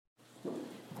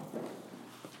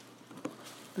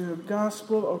The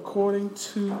Gospel according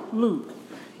to Luke,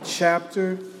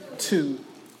 chapter 2,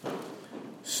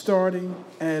 starting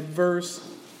at verse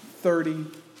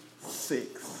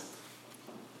 36.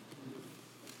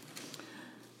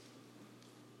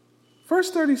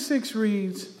 Verse 36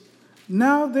 reads,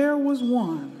 "Now there was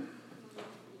one,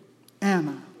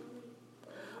 Anna,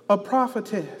 a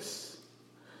prophetess,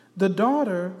 the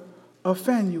daughter of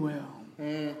Phanuel,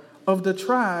 of the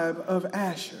tribe of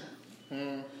Asher.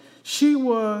 She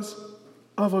was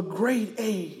of a great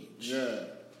age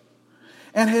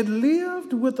and had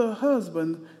lived with a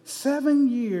husband 7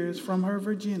 years from her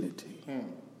virginity.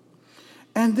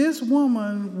 And this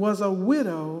woman was a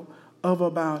widow of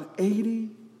about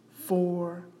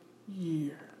 84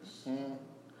 years,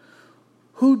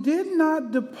 who did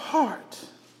not depart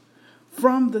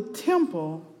from the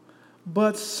temple,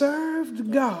 but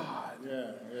served God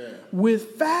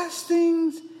with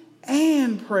fastings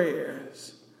and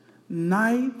prayers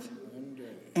night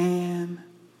and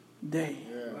day."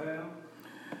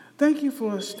 Thank you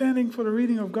for standing for the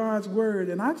reading of God's word.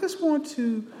 And I just want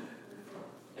to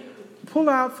pull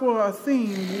out for a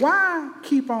theme, why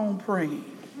keep on praying?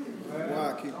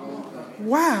 Why keep on praying?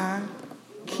 Why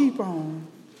keep on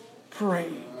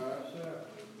praying?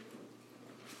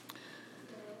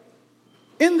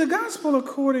 In the Gospel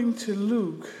according to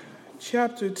Luke,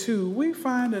 chapter 2, we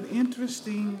find an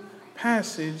interesting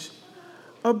passage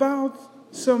about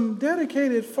some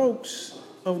dedicated folks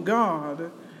of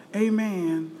God,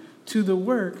 amen, to the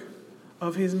work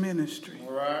of his ministry.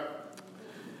 All right.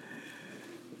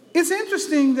 It's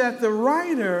interesting that the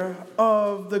writer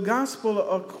of the Gospel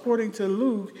according to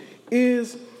Luke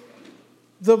is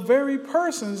the very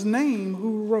person's name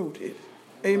who wrote it,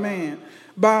 amen,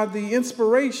 by the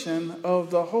inspiration of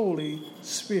the Holy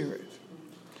Spirit.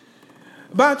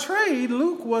 By trade,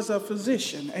 Luke was a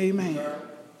physician, amen.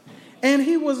 And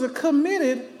he was a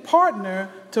committed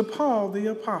partner to Paul the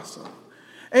apostle.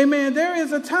 Amen. There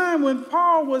is a time when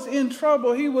Paul was in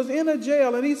trouble. He was in a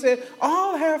jail and he said,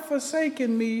 "All have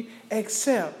forsaken me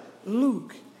except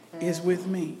Luke is with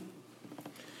me."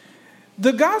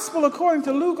 The gospel according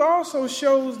to Luke also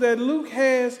shows that Luke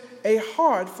has a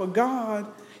heart for God.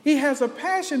 He has a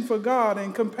passion for God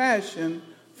and compassion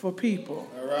for people.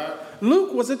 All right.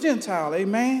 Luke was a Gentile,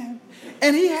 amen.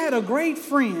 And he had a great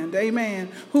friend, amen,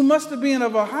 who must have been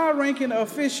of a high-ranking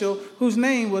official whose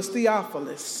name was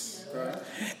Theophilus. Right.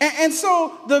 And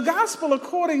so the gospel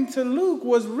according to Luke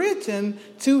was written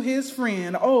to his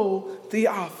friend,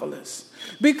 Theophilus,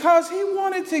 because he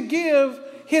wanted to give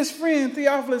his friend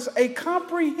Theophilus a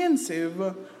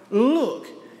comprehensive look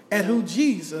at who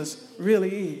Jesus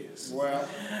really is. Well,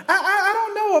 I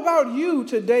don't know about you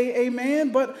today,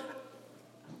 amen, but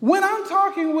when I'm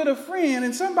talking with a friend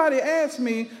and somebody asks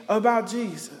me about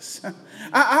Jesus,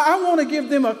 I want to give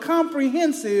them a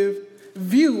comprehensive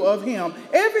view of him.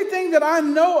 Everything that I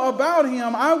know about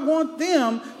him, I want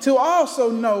them to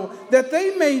also know, that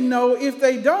they may know, if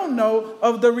they don't know,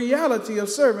 of the reality of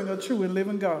serving a true and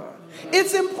living God.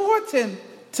 It's important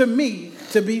to me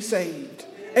to be saved.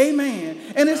 Amen.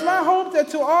 And it's my hope that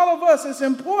to all of us, it's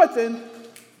important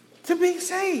to be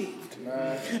saved.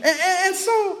 And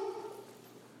so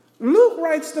Luke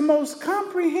writes the most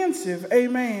comprehensive,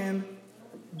 amen,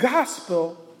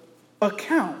 gospel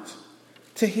account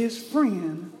to his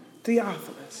friend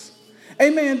Theophilus.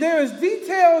 Amen. There is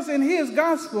details in his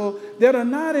gospel that are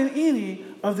not in any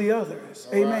of the others.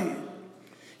 Amen. Right.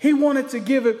 He wanted to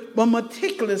give it a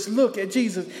meticulous look at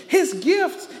Jesus. His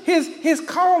gifts, his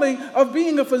calling of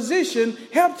being a physician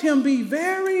helped him be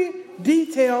very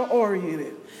detail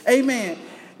oriented. Amen.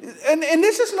 And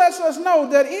this just lets us know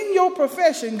that in your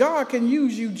profession, God can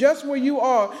use you just where you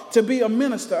are to be a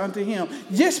minister unto him.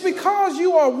 Just because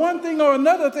you are one thing or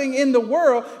another thing in the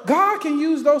world, God can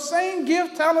use those same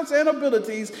gifts, talents, and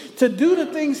abilities to do the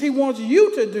things he wants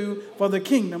you to do for the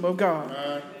kingdom of God.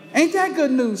 Ain't that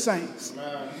good news, saints?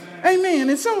 Amen.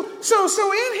 And so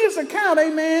in his account,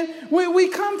 amen, we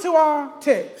come to our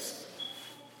text.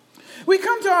 We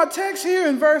come to our text here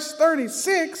in verse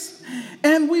 36,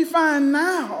 and we find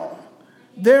now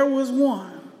there was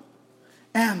one,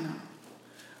 Anna.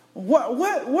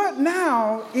 What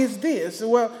now is this?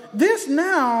 Well, this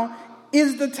now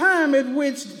is the time at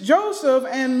which Joseph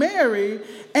and Mary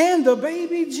and the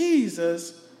baby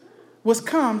Jesus was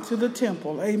come to the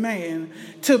temple, amen,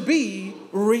 to be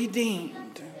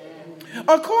redeemed.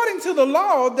 According to the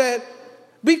law that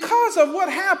because of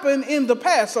what happened in the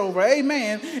Passover.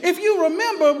 Amen. If you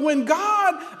remember when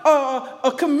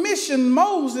God commissioned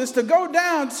Moses to go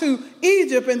down to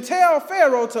Egypt and tell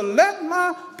Pharaoh to let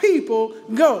my people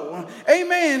go.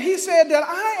 Amen. He said that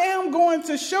I am going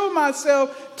to show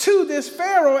myself to this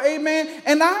Pharaoh. Amen.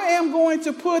 And I am going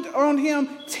to put on him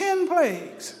 10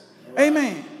 plagues.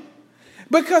 Amen.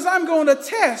 Because I'm going to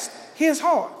test his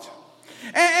heart.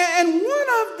 And one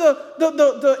of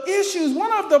the issues,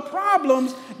 one of the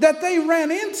problems that they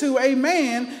ran into,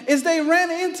 amen, is they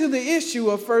ran into the issue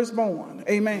of firstborn.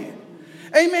 Amen.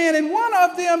 Amen. And one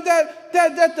of them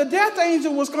that the death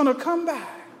angel was going to come by.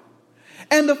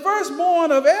 And the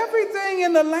firstborn of everything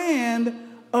in the land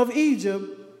of Egypt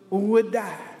would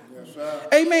die. Yes, sir.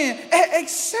 Amen.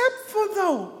 Except for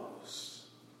those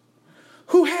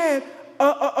who had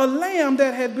a lamb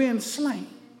that had been slain.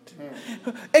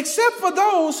 Except for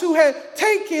those who had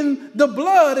taken the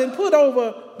blood and put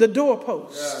over the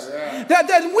doorposts. That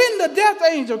when the death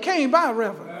angel came by,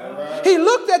 Reverend, he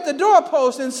looked at the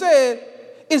doorpost and said,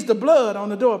 "Is the blood on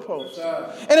the doorpost?"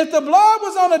 And if the blood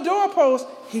was on the doorpost,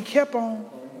 he kept on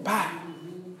by.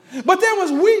 But there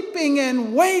was weeping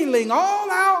and wailing all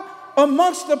out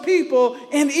amongst the people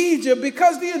in Egypt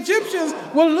because the Egyptians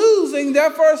were losing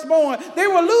their firstborn. They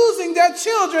were losing their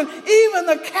children, even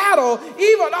the cattle,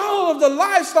 even all of the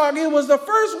livestock. It was the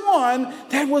first one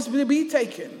that was to be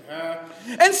taken.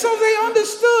 And so they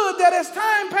understood that as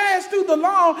time passed through the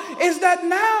law, is that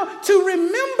now to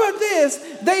remember this,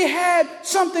 they had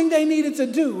something they needed to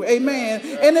do. Amen.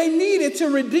 And they needed to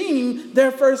redeem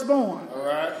their firstborn. All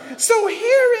right. So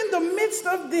here in the midst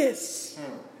of this,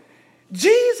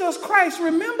 Jesus Christ,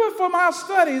 remember from our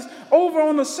studies over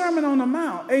on the Sermon on the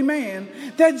Mount, amen,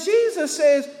 that Jesus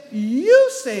says,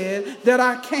 you said that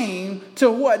I came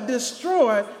to what?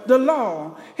 Destroy the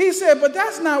law. He said, but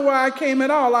that's not why I came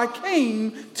at all. I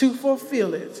came to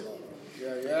fulfill it.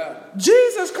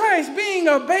 Jesus Christ being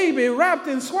a baby wrapped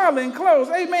in swaddling clothes,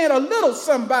 amen, a little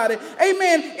somebody,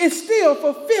 amen, is still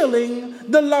fulfilling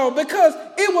the law because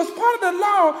it was part of the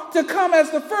law to come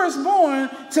as the firstborn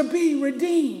to be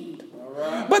redeemed.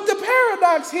 But the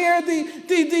paradox here,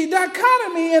 the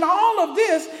dichotomy in all of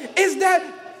this is that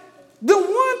the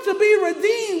one to be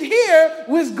redeemed here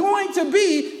was going to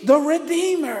be the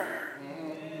Redeemer.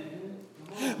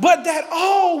 But that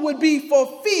all would be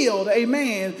fulfilled,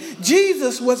 amen.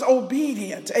 Jesus was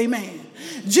obedient, amen.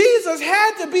 Jesus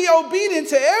had to be obedient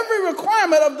to every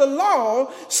requirement of the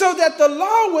law so that the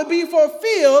law would be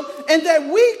fulfilled and that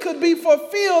we could be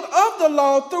fulfilled of the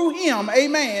law through him.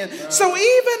 Amen. Right. So even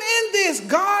in this,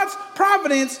 God's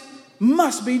providence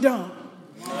must be done.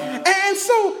 Right. And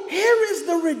so here is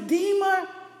the Redeemer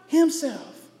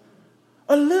himself,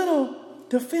 a little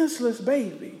defenseless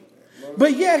baby,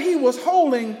 but yet he was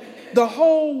holding the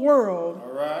whole world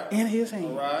in his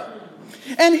hand.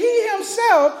 And he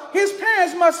himself, his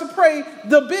parents must have paid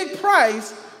the big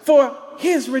price for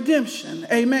his redemption.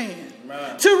 Amen.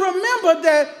 To remember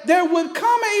that there would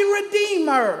come a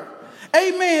Redeemer.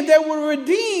 Amen. That would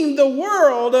redeem the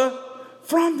world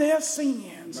from their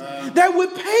sins. That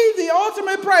would pay the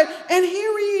ultimate price. And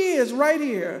here he is right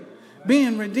here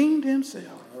being redeemed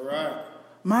himself. All right.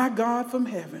 My God from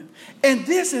heaven. And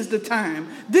this is the time.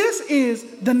 This is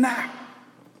the now.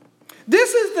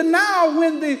 This is the now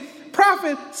when the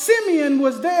prophet Simeon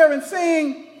was there and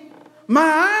saying, my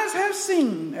eyes have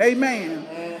seen, amen.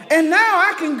 And now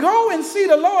I can go and see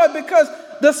the Lord because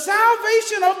the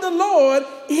salvation of the Lord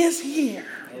is here.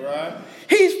 All right.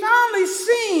 He's finally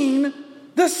seen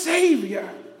the Savior.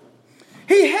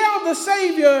 He held the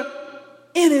Savior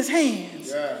in his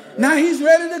hands. Now he's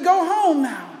ready to go home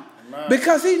now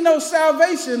because he knows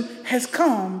salvation has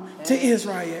come to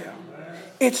Israel.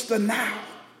 It's the now.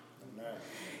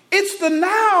 It's the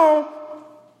now.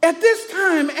 At this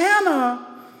time,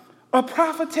 Anna, a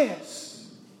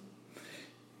prophetess,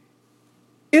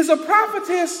 is a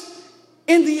prophetess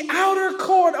in the outer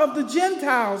court of the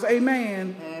Gentiles,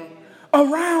 amen,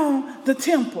 around the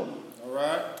temple. All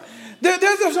right.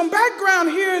 There's some background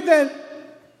here that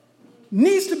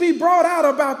needs to be brought out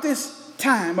about this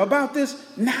time, about this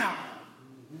now.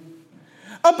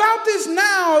 About this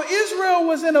now, Israel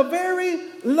was in a very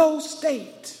low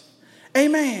state.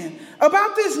 Amen.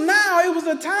 About this now, it was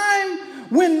a time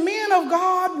when men of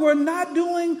God were not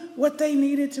doing what they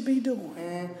needed to be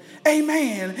doing.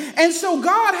 Amen. And so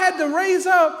God had to raise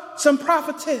up some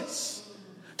prophetess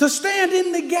to stand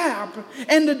in the gap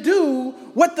and to do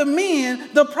what the men,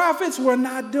 the prophets, were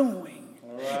not doing.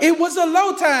 Right. It was a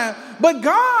low time, but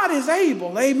God is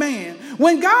able. Amen.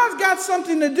 When God's got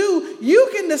something to do, you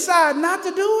can decide not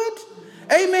to do it.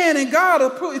 Amen. And God will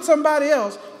put somebody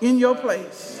else in your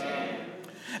place.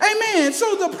 Amen.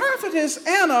 So the prophetess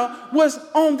Anna was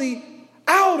on the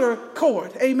outer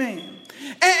court. Amen.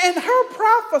 And her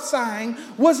prophesying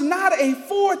was not a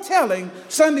foretelling.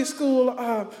 Sunday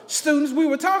school students, we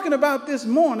were talking about this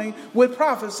morning with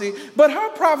prophecy, but her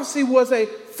prophecy was a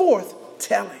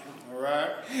forthtelling. All right.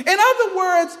 In other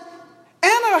words,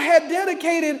 Anna had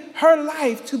dedicated her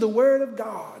life to the word of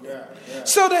God.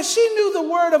 So that she knew the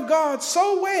word of God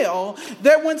so well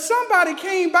that when somebody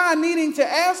came by needing to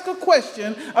ask a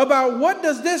question about what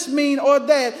does this mean or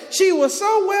that, she was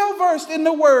so well versed in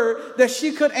the word that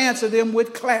she could answer them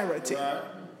with clarity. Right.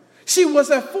 She was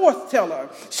a forthteller.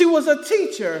 She was a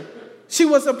teacher. She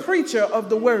was a preacher of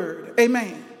the word.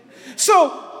 Amen. So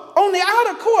on the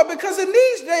outer court, because in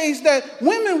these days that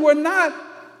women were not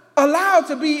allowed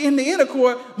to be in the inner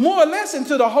court, more or less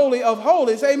into the Holy of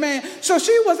Holies. Amen. So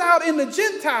she was out in the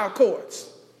Gentile courts.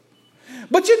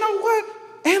 But you know what?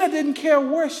 Anna didn't care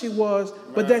where she was,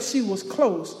 but that she was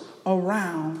close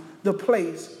around the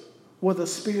place where the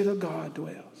Spirit of God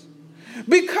dwells.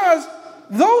 Because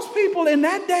those people in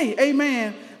that day,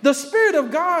 amen, the Spirit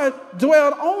of God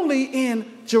dwelled only in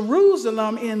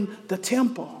Jerusalem in the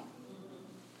temple.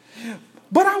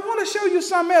 But I want to show you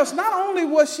something else. Not only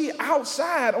was she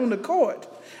outside on the court,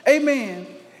 amen,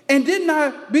 and did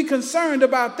not be concerned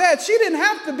about that, she didn't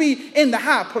have to be in the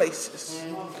high places.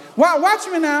 Watch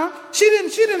me now. She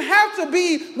didn't have to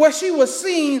be where she was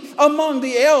seen among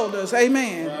the elders,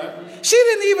 amen. Right. She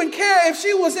didn't even care if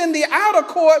she was in the outer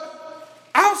court,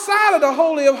 outside of the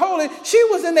Holy of Holies. She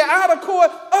was in the outer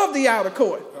court of the outer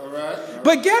court. Right.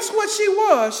 But guess what she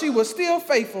was? She was still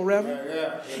faithful, Reverend.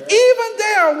 Even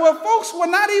there where folks were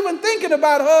not even thinking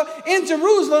about her in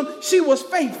Jerusalem, she was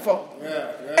faithful.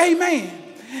 Amen.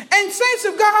 And saints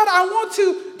of God, I want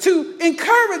to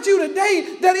encourage you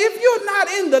today that if you're not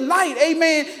in the light,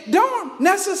 amen, don't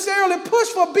necessarily push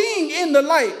for being in the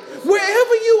light.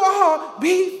 Wherever you are,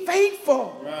 be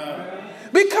faithful.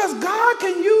 Because God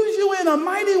can use you in a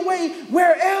mighty way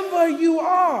wherever you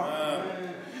are.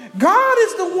 God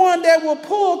is the one that will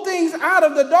pull things out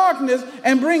of the darkness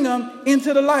and bring them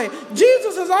into the light.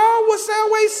 Jesus is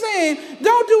always saying,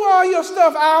 don't do all your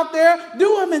stuff out there.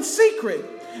 Do them in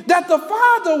secret, that the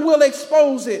Father will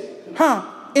expose it,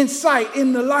 in sight,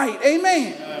 in the light.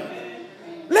 Amen.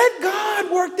 Let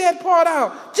God work that part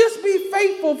out. Just be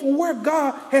faithful for where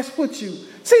God has put you.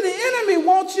 See, the enemy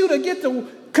wants you to get to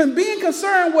being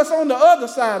concerned what's on the other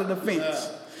side of the fence.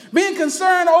 Being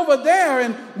concerned over there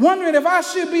and wondering if I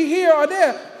should be here or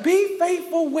there. Be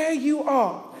faithful where you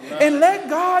are. And let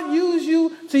God use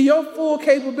you to your full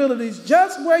capabilities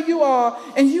just where you are.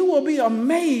 And you will be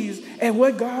amazed at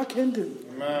what God can do.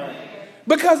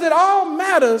 Because it all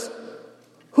matters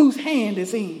whose hand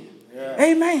is in.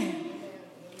 Amen.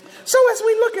 So as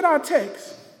we look at our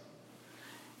text,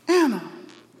 Anna,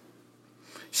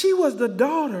 she was the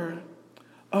daughter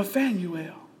of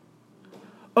Phanuel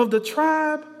of the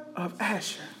tribe of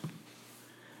Asher.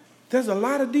 There's a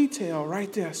lot of detail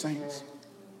right there, saints.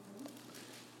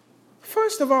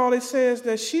 First of all, it says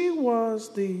that she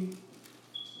was the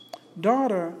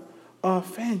daughter of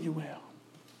Phanuel.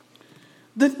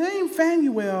 The name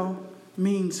Phanuel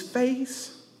means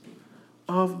face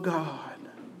of God.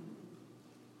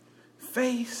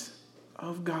 Face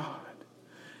of God.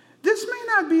 This may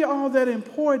not be all that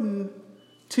important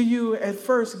to you at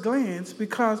first glance,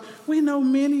 because we know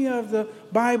many of the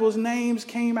Bible's names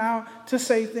came out to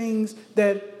say things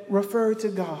that refer to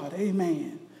God.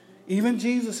 Amen. Even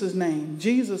Jesus' name.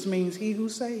 Jesus means he who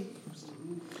saves.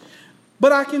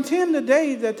 But I contend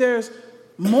today that there's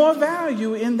more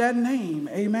value in that name.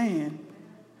 Amen.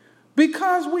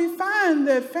 Because we find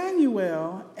that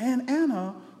Phanuel and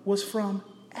Anna was from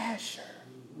Asher.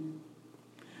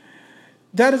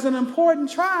 That is an important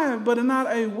tribe, but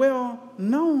not a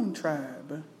well-known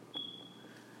tribe.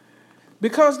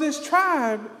 Because this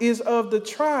tribe is of the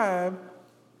tribe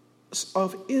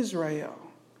of Israel.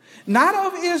 Not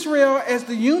of Israel as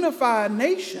the unified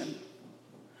nation,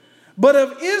 but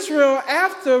of Israel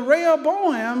after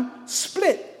Rehoboam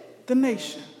split the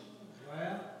nation.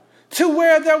 To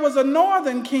where there was a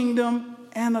northern kingdom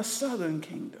and a southern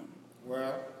kingdom.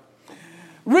 Well,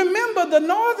 remember, the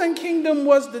northern kingdom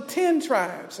was the 10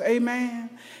 tribes, amen?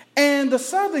 And the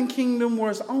southern kingdom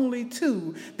was only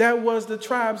 2. That was the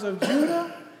tribes of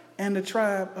Judah and the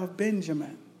tribe of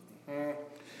Benjamin.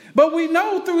 But we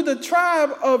know through the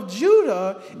tribe of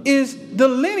Judah is the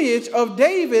lineage of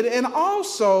David and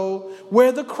also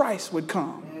where the Christ would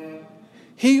come.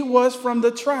 He was from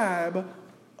the tribe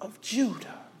of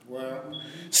Judah. Wow.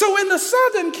 So in the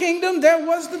southern kingdom, there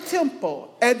was the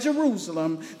temple at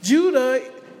Jerusalem. Judah,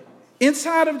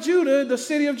 inside of Judah, the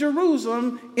city of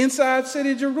Jerusalem, inside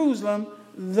city of Jerusalem,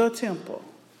 the temple.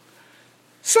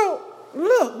 So,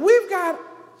 look, we've got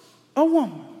a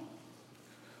woman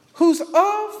who's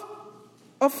of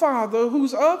a father,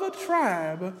 who's of a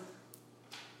tribe,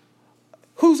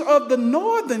 who's of the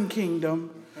northern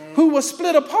kingdom, who was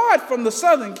split apart from the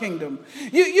southern kingdom.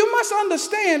 You must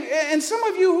understand, and some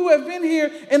of you who have been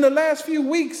here in the last few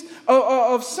weeks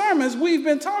of sermons, we've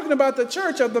been talking about the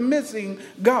church of the missing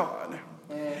God.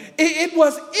 It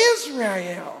was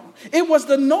Israel. It was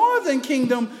the northern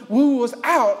kingdom who was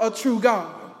out a true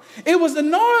God. It was the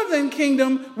northern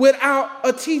kingdom without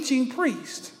a teaching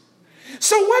priest.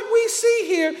 So what we see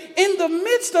here in the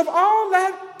midst of all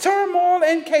that turmoil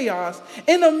and chaos,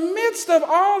 in the midst of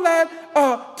all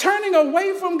that turning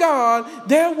away from God,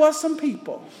 there was some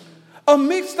people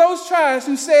amidst those tribes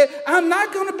who said, I'm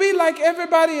not going to be like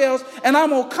everybody else, and I'm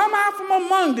going to come out from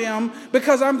among them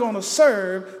because I'm going to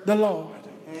serve the Lord.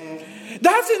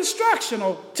 That's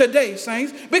instructional today,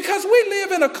 saints, because we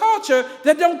live in a culture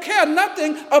that don't care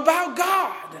nothing about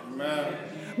God. Amen.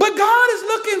 But God is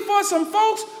looking for some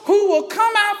folks who will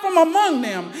come out from among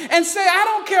them and say, I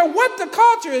don't care what the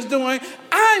culture is doing,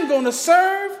 I'm going to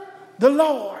serve the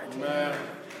Lord. Amen.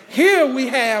 Here we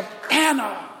have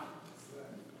Anna,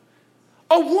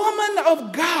 a woman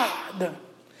of God.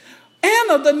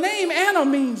 Anna, the name Anna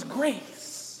means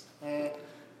grace.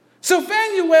 So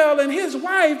Phanuel and his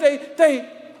wife, they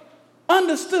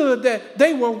understood that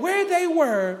they were where they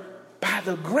were by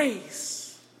the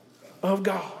grace of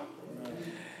God.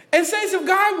 And saints of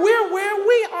God, we're where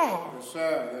we are. Yes,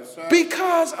 sir. Yes, sir.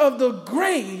 Because of the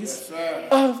grace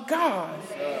of God.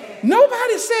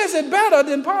 Nobody says it better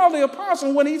than Paul the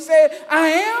Apostle when he said, I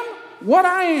am what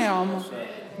I am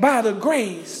by the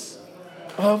grace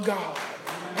of God.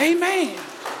 Amen.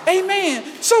 Amen.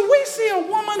 So we see a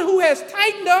woman who has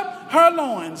tightened up her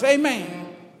loins.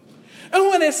 Amen. And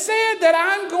when it said that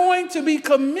I'm going to be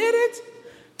committed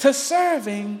to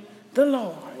serving the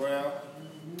Lord. Well,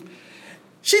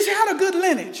 she's had a good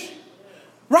lineage,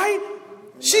 right?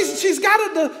 She's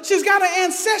got an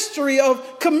ancestry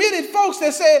of committed folks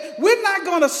that said, we're not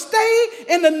going to stay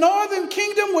in the northern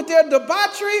kingdom with their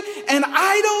debauchery and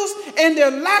idols and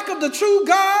their lack of the true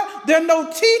God. There's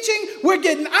no teaching. We're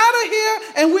getting out of here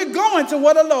and we're going to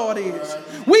what the Lord is.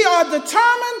 We are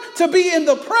determined to be in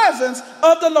the presence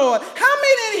of the Lord. How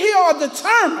many in here are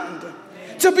determined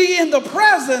to be in the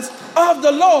presence of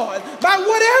the Lord by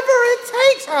whatever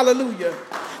it takes, hallelujah,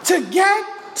 to get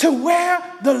to where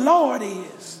the Lord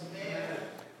is?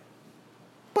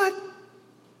 But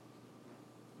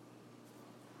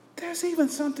there's even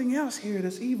something else here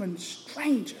that's even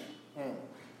stranger.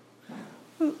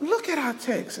 Look at our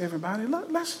text, everybody.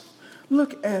 Let's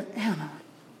look at Anna.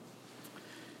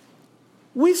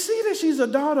 We see that she's a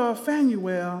daughter of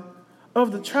Phanuel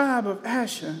of the tribe of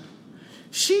Asher.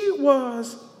 She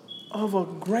was of a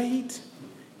great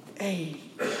age.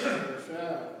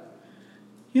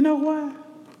 You know what?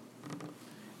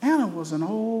 Anna was an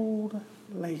old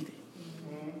lady.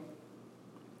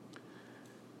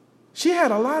 She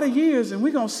had a lot of years, and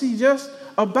we're going to see just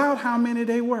about how many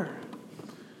they were.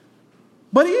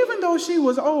 But even though she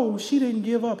was old, she didn't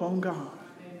give up on God.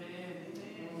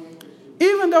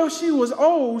 Even though she was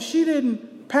old, she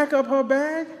didn't pack up her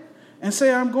bag and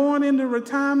say, I'm going into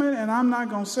retirement and I'm not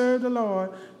going to serve the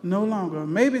Lord no longer.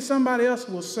 Maybe somebody else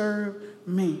will serve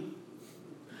me.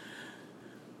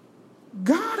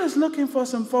 God is looking for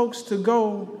some folks to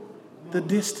go the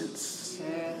distance.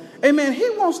 Amen. He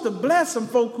wants to bless some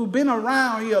folk who've been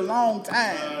around here a long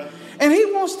time. And he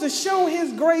wants to show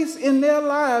his grace in their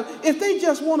lives if they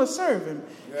just want to serve him.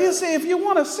 He'll say, if you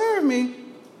want to serve me,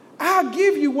 I'll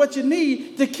give you what you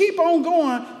need to keep on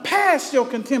going past your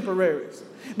contemporaries.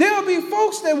 There will be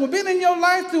folks that will be in your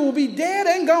life that will be dead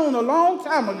and gone a long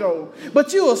time ago.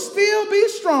 But you will still be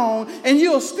strong and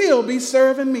you'll still be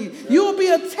serving me. You will be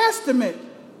a testament,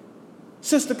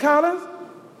 Sister Collins,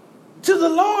 to the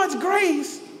Lord's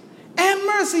grace and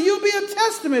mercy. You'll be a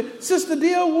testament, Sister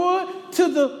Dealwood, to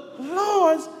the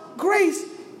Lord's grace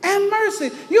and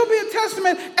mercy. You'll be a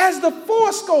testament as the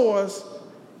fourscores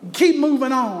keep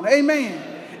moving on. Amen.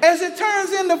 As it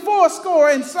turns into fourscore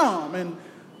and some, and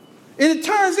it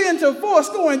turns into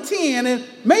 80, and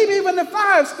maybe even the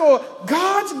 50.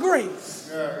 God's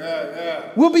grace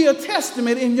will be a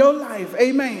testament in your life.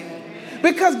 Amen.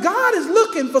 Because God is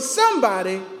looking for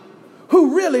somebody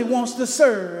who really wants to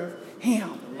serve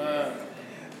him. Amen.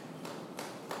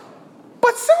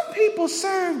 But some people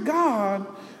serve God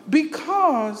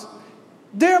because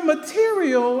their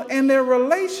material and their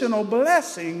relational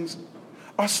blessings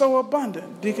are so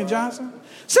abundant. Deacon Johnson?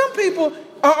 Some people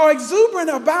are exuberant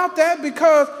about that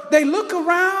because they look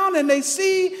around and they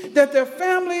see that their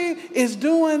family is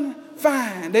doing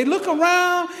fine. They look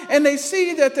around and they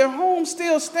see that their home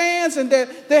still stands and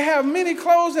that they have many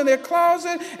clothes in their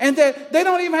closet and that they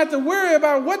don't even have to worry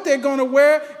about what they're going to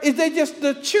wear. If they just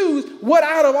to choose what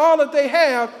out of all that they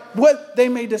have, what they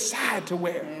may decide to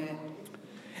wear.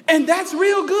 And that's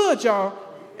real good, y'all.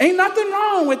 Ain't nothing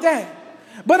wrong with that.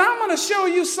 But I'm going to show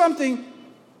you something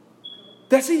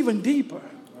that's even deeper.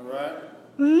 All right.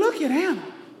 Look at Anna.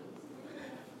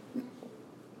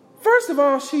 First of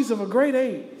all, she's of a great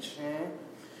age.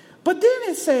 But then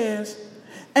it says,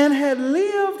 and had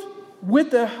lived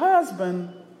with a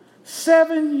husband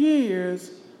 7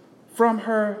 years from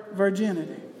her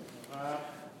virginity.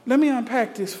 Let me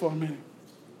unpack this for a minute.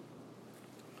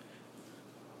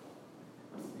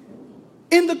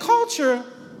 In the culture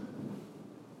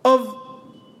of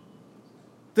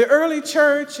the early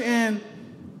church and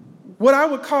what I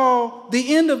would call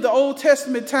the end of the Old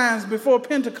Testament times before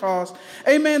Pentecost,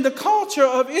 amen, the culture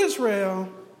of Israel,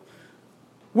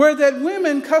 where that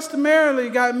women customarily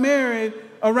got married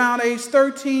around age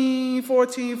 13,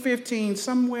 14, 15,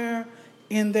 somewhere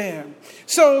in there.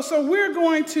 So we're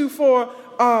going to, for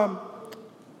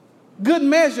good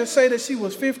measure, say that she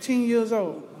was 15 years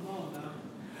old.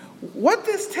 What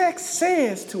this text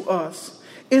says to us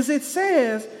is it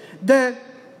says that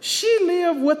she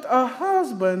lived with a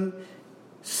husband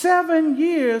 7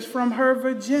 years from her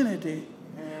virginity.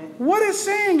 What it's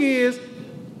saying is,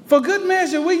 for good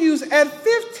measure, we use at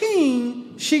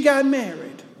 15, she got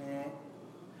married.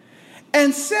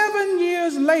 And 7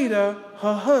 years later,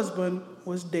 her husband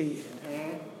was dead.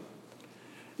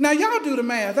 Now, y'all do the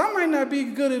math. I might not be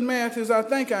good at math as I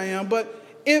think I am, but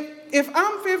if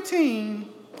I'm 15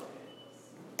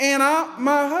 and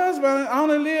my husband, I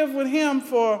only lived with him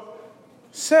for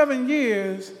 7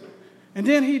 years, and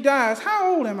then he dies,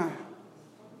 how old am I?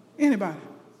 Anybody?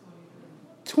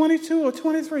 22 or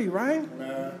 23, right?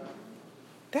 Nah.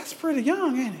 That's pretty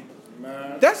young, ain't it?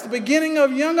 Nah. That's the beginning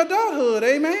of young adulthood,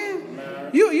 amen? Nah.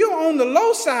 You're on the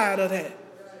low side of that.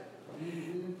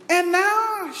 And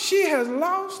now she has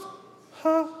lost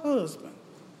her husband.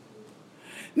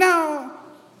 Now,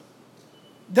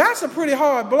 that's a pretty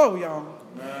hard blow, y'all.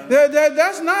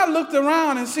 That's not looked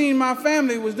around and seen my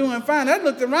family was doing fine. That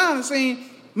looked around and seen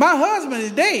my husband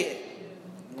is dead.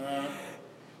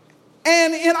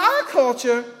 And in our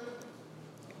culture,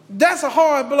 that's a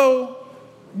hard blow.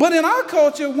 But in our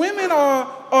culture, women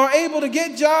are able to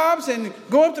get jobs and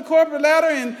go up the corporate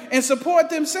ladder and support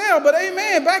themselves. But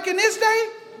amen, back in this day,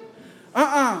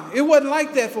 it wasn't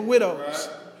like that for widows.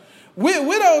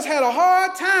 Widows had a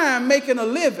hard time making a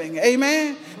living,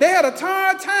 amen. They had a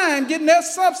hard time getting their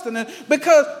substance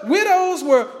because widows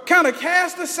were kind of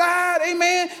cast aside,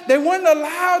 amen. They weren't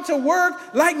allowed to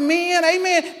work like men,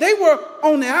 amen. They were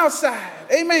on the outside,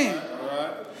 amen.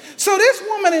 So this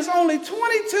woman is only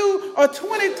 22 or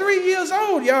 23 years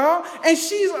old, y'all, and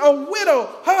she's a widow.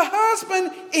 Her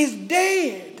husband is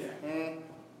dead.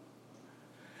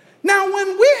 Now, when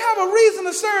we have a reason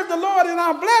to serve the Lord in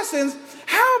our blessings,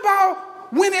 how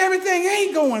about when everything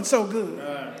ain't going so good?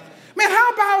 Man,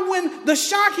 how about when the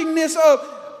shockingness of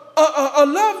a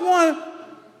loved one,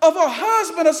 of a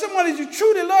husband or someone that you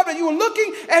truly love and you were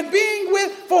looking at being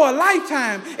with for a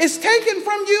lifetime is taken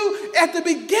from you at the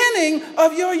beginning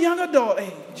of your young adult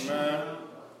age?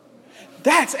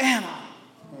 That's Anna.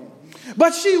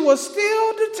 But she was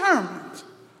still determined,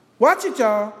 watch it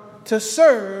y'all, to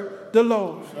serve the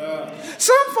Lord.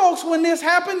 Some folks, when this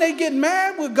happened, they get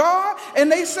mad with God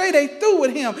and they say they through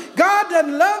with him. God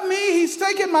doesn't love me. He's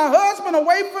taken my husband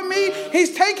away from me.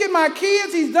 He's taken my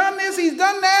kids. He's done this. He's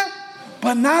done that.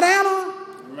 But not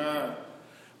Anna.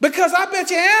 Because I bet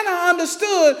you Anna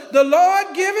understood the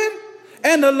Lord give it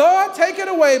and the Lord take it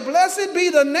away. Blessed be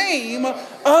the name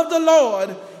of the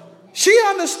Lord. She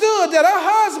understood that her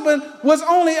husband was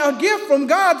only a gift from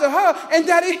God to her and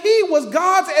that he was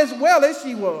God's as well as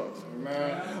she was.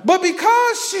 But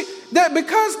because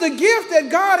the gift that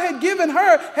God had given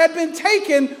her had been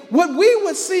taken, what we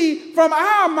would see from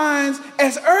our minds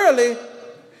as early,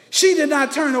 she did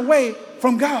not turn away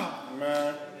from God.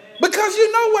 Because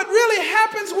you know what really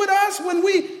happens with us when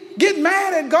we get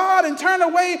mad at God and turn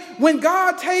away when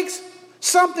God takes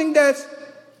something that's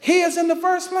his in the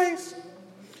first place?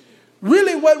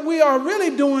 Really, what we are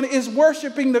really doing is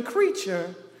worshiping the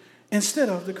creature instead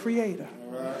of the creator.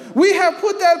 We have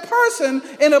put that person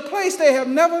in a place they have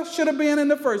never should have been in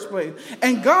the first place.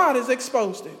 And God has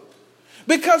exposed it.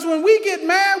 Because when we get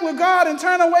mad with God and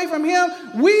turn away from him,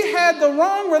 we had the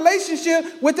wrong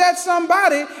relationship with that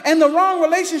somebody and the wrong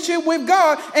relationship with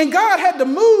God. And God had to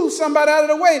move somebody out of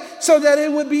the way so that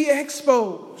it would be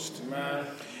exposed. Amen.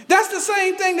 That's the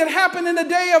same thing that happened in the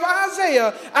day of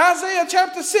Isaiah. Isaiah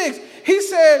chapter 6. He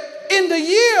said, in the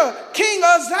year King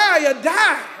Uzziah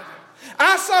died,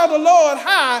 I saw the Lord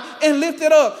high and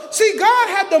lifted up. See, God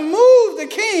had to move the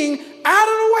king out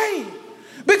of the way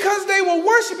because they were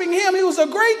worshiping him. He was a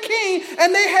great king,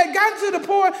 and they had gotten to the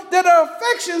point that their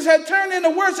affections had turned into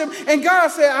worship. And God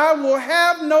said, I will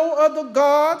have no other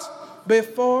gods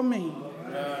before me.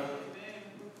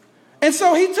 And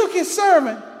so he took his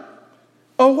servant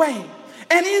away.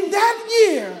 And in that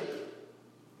year,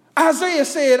 Isaiah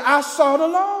said, I saw the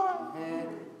Lord.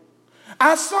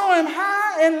 I saw him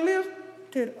high and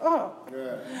lifted up.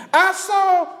 I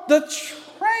saw the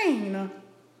train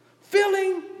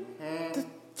filling the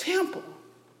temple.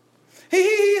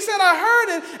 He said, I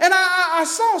heard it, and I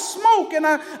saw smoke, and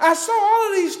I saw all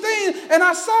of these things, and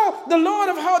I saw the Lord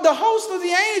of the host of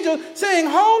the angels saying,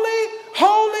 holy,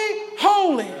 holy,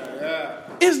 holy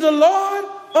is the Lord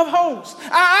of hosts.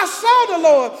 I saw the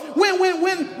Lord.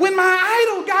 When my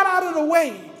idol got out of the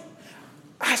way,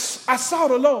 I saw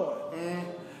the Lord.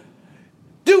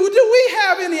 Do we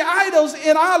have any idols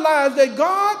in our lives that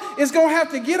God is going to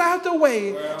have to get out the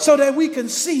way so that we can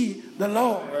see the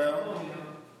Lord?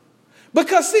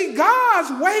 Because, see,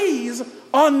 God's ways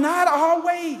are not our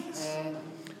ways.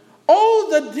 Oh,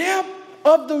 the depth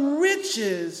of the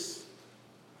riches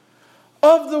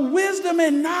of the wisdom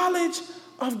and knowledge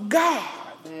of God.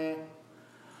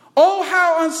 Oh,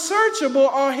 how unsearchable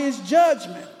are his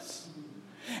judgments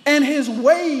and his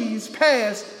ways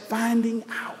past finding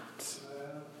out.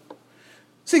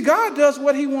 See, God does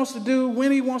what he wants to do, when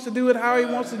he wants to do it, how he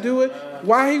wants to do it,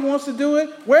 why he wants to do it,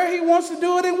 where he wants to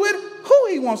do it, and with who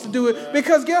he wants to do it.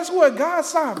 Because guess what? God's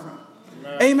sovereign.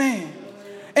 Amen.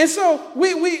 And so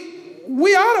we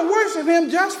ought to worship him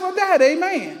just for that.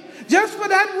 Amen. Just for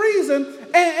that reason.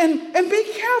 And be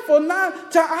careful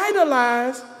not to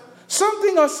idolize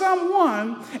something or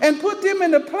someone and put them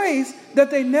in a place that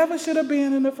they never should have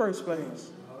been in the first place.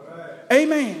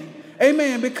 Amen.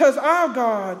 Amen. Because our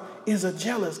God is a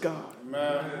jealous God.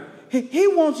 He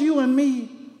wants you and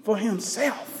me for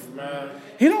himself.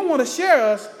 He don't want to share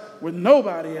us with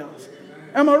nobody else.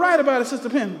 Am I right about it, Sister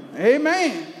Penman?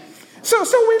 Amen. So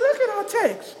we look at our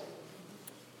text.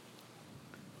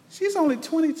 She's only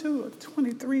 22 or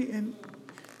 23, and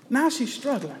now she's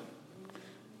struggling.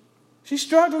 She's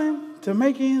struggling to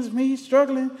make ends meet,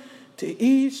 struggling to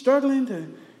eat, struggling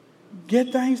to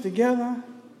get things together.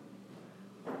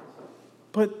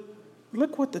 But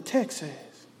look what the text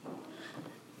says.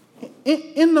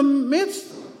 In the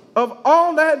midst of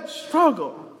all that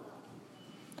struggle,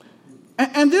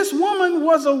 and this woman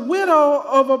was a widow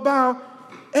of about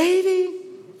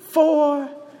 84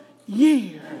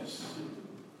 years,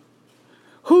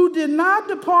 who did not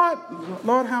depart,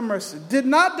 Lord have mercy, did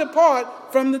not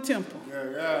depart from the temple.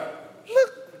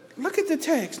 Look at the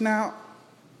text. Now,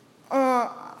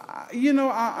 I'm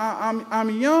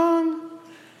young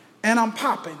and I'm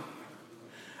popping.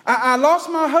 I lost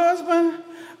my husband.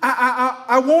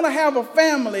 I want to have a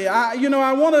family.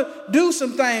 I want to do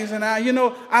some things. And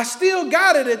I still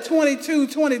got it at 22,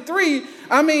 23.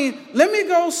 I mean, let me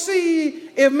go see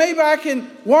if maybe I can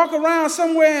walk around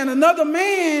somewhere and another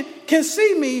man can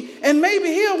see me and maybe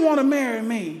he'll want to marry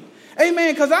me.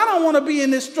 Amen. Because I don't want to be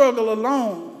in this struggle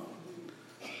alone.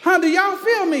 Huh? Do y'all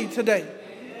feel me today?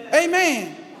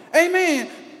 Amen. Amen.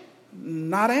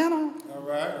 Not Anna. All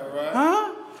right.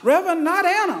 Huh? Reverend, not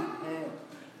Anna.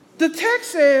 The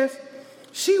text says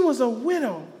she was a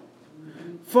widow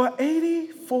for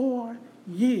 84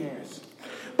 years.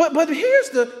 But here's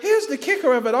the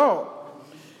kicker of it all.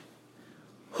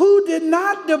 Who did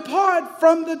not depart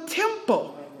from the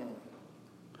temple,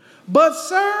 but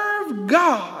served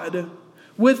God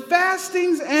with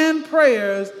fastings and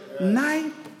prayers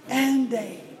night and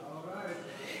day.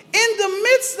 In the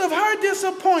midst of her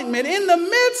disappointment, in the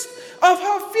midst of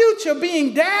her future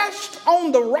being dashed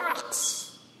on the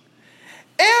rocks,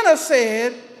 Anna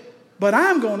said, but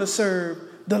I'm going to serve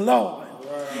the Lord.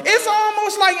 Right. It's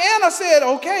almost like Anna said,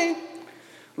 okay,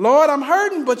 Lord, I'm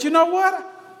hurting, but you know what?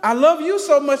 I love you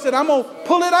so much that I'm going to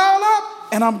pull it all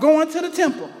up and I'm going to the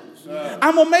temple. Right.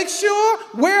 I'm going to make sure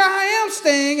where I am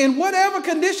staying, in whatever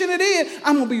condition it is,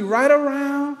 I'm going to be right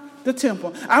around the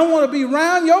temple. I want to be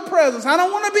around your presence. I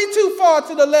don't want to be too far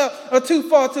to the left or too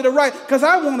far to the right, because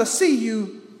I want to see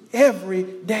you every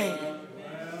day.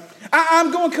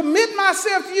 I'm going to commit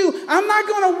myself to you. I'm not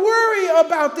going to worry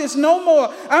about this no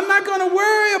more. I'm not going to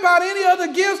worry about any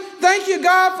other gifts. Thank you,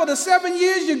 God, for the 7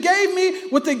 years you gave me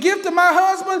with the gift of my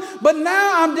husband. But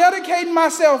now I'm dedicating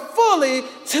myself fully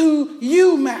to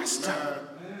you, Master.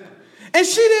 And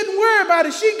she didn't worry about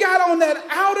it. She got on that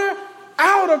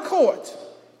outer court,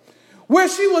 where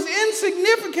she was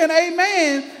insignificant,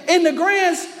 amen, in the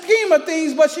grand scheme scheme of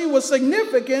things, but she was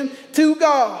significant to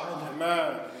God.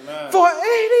 Amen. Amen. For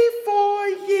 84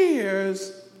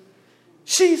 years,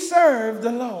 she served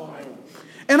the Lord.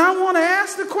 And I want to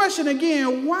ask the question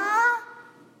again, why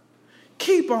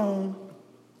keep on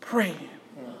praying?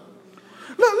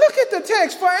 Look at the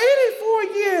text. For 84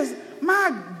 years,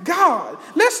 my God.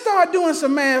 Let's start doing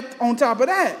some math on top of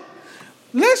that.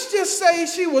 Let's just say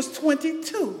she was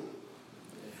 22.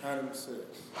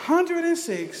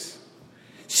 106.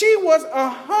 She was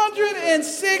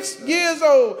 106 years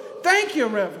old. Thank you,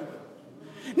 Reverend.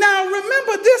 Now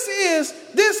remember, this is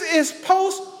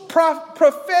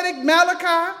post-prophetic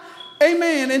Malachi.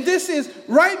 Amen. And this is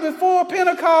right before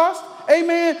Pentecost.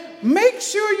 Amen. Make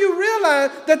sure you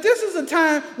realize that this is a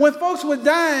time when folks were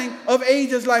dying of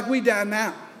ages like we die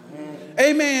now.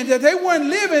 Amen. That they weren't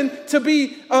living to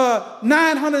be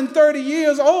 930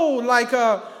 years old like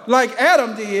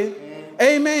Adam did.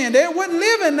 Amen. They weren't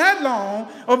living that long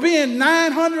or being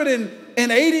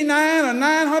 989 or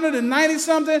 990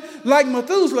 something like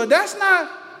Methuselah. That's not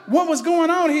what was going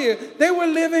on here. They were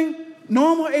living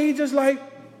normal ages like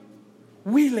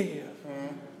we live.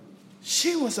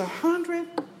 She was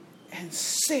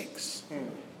 106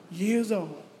 years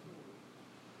old.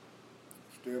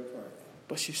 Still praying.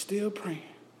 But she's still praying.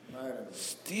 Night and day.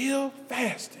 Still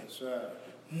fasting. That's right.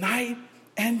 Night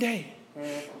and day.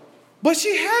 But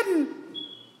she hadn't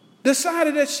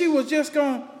decided that she was just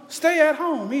going to stay at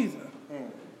home either.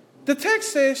 The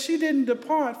text says she didn't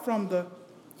depart from the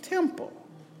temple.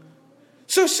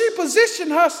 So she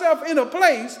positioned herself in a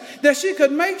place that she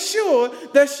could make sure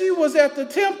that she was at the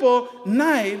temple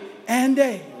night and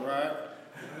day. Right.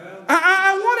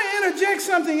 I want to interject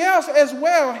something else as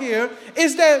well here,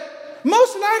 is that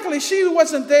most likely she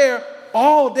wasn't there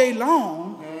all day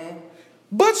long,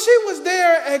 but she was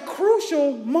there at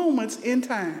crucial moments in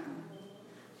time.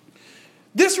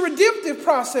 This redemptive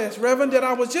process, Reverend, that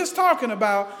I was just talking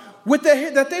about,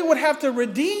 that they would have to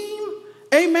redeem,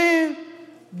 amen,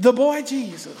 the boy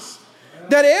Jesus.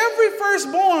 That every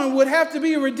firstborn would have to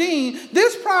be redeemed.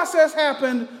 This process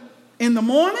happened in the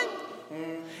morning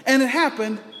and it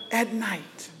happened at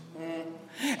night.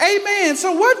 Amen.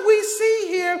 So what we see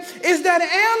here is that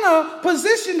Anna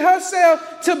positioned herself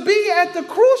to be at the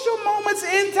crucial moments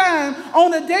in time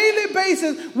on a daily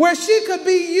basis where she could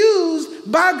be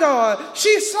used by God.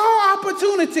 She saw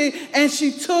opportunity and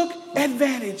she took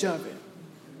advantage of it.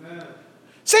 Amen.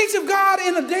 Saints of God,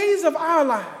 in the days of our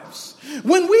lives,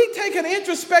 when we take an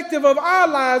introspective of our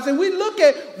lives and we look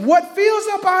at what fills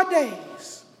up our days,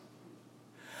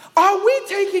 are we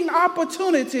taking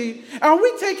opportunity? Are we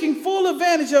taking full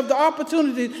advantage of the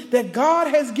opportunity that God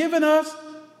has given us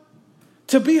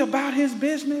to be about his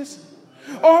business?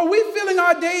 Or are we filling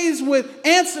our days with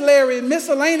ancillary,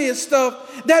 miscellaneous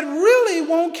stuff that really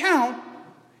won't count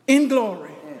in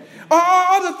glory? Or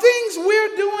are the things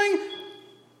we're doing,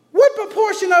 what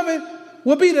proportion of it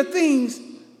will be the things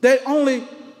that only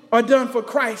are done for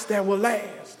Christ that will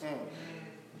last?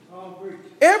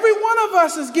 Every one of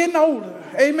us is getting older.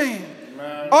 Amen.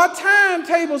 Our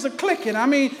timetables are clicking. I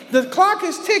mean, the clock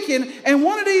is ticking, and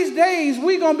one of these days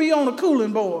we're going to be on a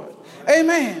cooling board.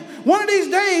 Amen. One of these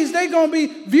days they're going to be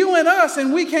viewing us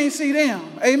and we can't see them.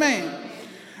 Amen.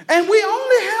 And we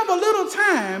only have a little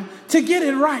time to get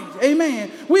it right. Amen.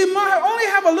 We might only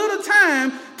have a little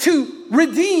time to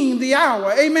redeem the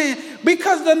hour. Amen.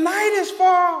 Because the night is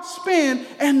far spent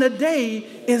and the day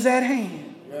is at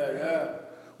hand.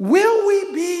 Will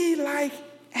we be like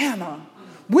Anna?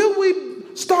 Will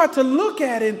we start to look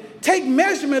at it, take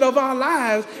measurement of our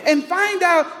lives, and find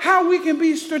out how we can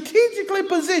be strategically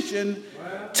positioned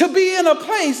to be in a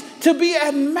place to be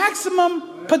at maximum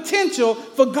potential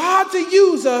for God to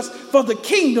use us for the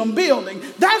kingdom building?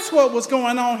 That's what was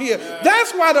going on here.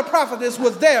 That's why the prophetess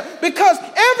was there, because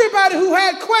everybody who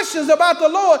had questions about the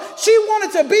Lord, she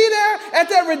wanted to be there at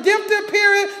that redemptive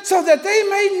period so that they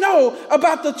may know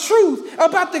about the truth,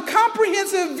 about the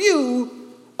comprehensive view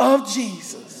of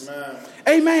Jesus.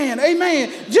 Amen.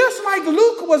 Amen. Just like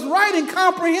Luke was writing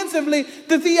comprehensively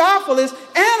to Theophilus,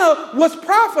 Anna was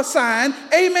prophesying,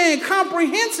 amen,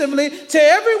 comprehensively to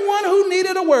everyone who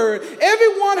needed a word,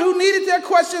 everyone who needed their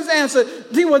questions answered.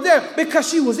 They were there because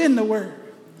she was in the word.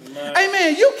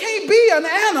 Amen. You can't be an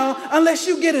Anna unless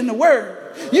you get in the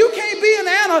word. You can't be an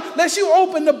Anna unless you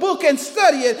open the book and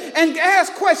study it and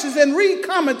ask questions and read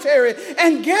commentary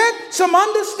and get some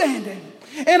understanding.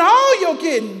 And all you're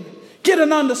getting, get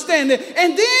an understanding.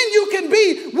 And then you can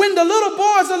be, when the little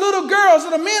boys, the little girls,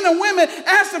 and the men and women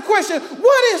ask the question,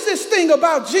 what is this thing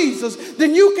about Jesus?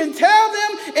 Then you can tell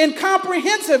them in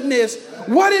comprehensiveness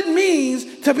what it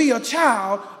means to be a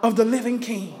child of the living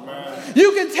King.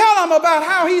 You can tell them about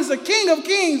how he's the King of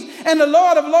Kings and the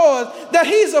Lord of Lords, that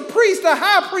he's a priest, a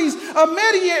high priest, a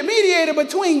mediator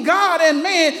between God and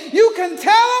man. You can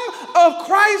tell them of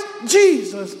Christ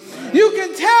Jesus. You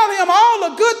can tell him all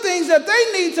the good things that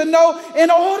they need to know in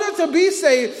order to be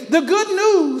saved. The good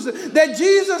news that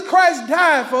Jesus Christ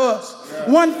died for us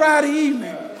one Friday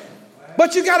evening.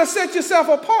 But you got to set yourself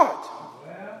apart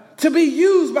to be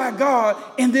used by God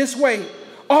in this way.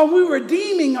 Are we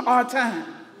redeeming our time?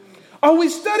 Are we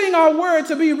studying our word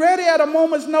to be ready at a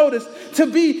moment's notice, to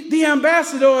be the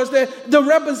ambassadors, the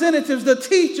representatives, the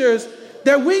teachers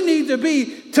that we need to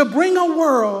be to bring a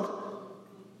world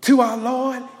to our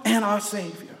Lord and our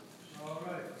Savior?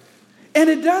 And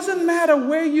it doesn't matter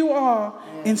where you are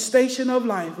in station of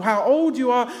life, how old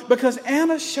you are, because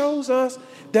Anna shows us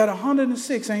that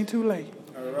 106 ain't too late.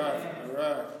 All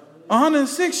right.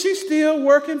 106, she's still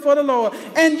working for the Lord.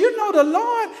 And you know, the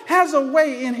Lord has a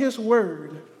way in his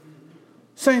word.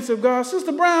 Saints of God,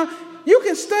 Sister Brown, you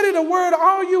can study the word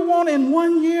all you want in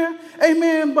 1 year,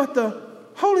 amen, but the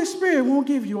Holy Spirit won't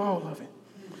give you all of it.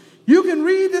 You can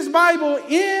read this Bible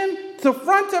in to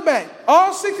front to back,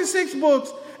 all 66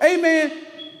 books, amen,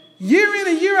 year in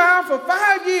and year out for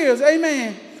 5 years,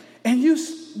 amen, and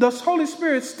the Holy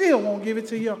Spirit still won't give it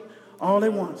to you all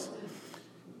at once.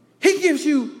 He gives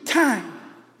you time.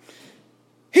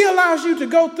 He allows you to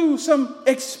go through some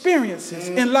experiences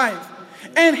in life,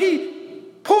 and he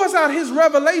pours out his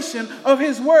revelation of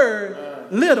his word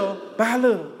little by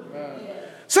little.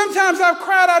 Sometimes I've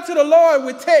cried out to the Lord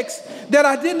with texts that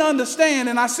I didn't understand,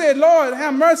 and I said, Lord,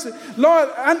 have mercy. Lord,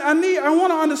 I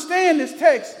want to understand this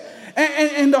text.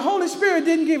 And the Holy Spirit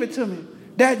didn't give it to me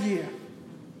that year.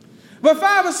 But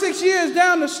 5 or 6 years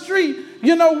down the street,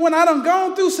 you know, when I done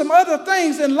gone through some other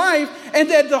things in life, and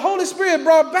that the Holy Spirit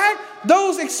brought back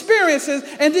those experiences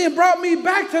and then brought me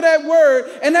back to that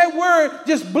word, and that word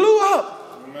just blew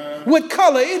up with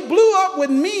color. It blew up with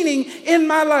meaning in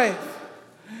my life.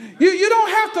 You don't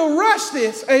have to rush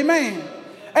this. Amen.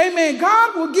 Amen.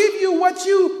 God will give you what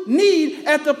you need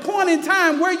at the point in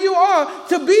time where you are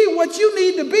to be what you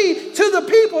need to be to the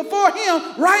people for him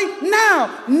right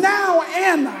now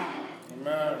and now.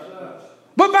 Amen.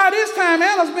 But by this time,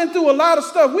 Anna's been through a lot of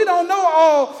stuff. We don't know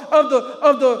all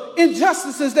of the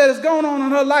injustices that is going on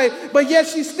in her life, but yet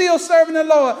she's still serving the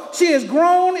Lord. She has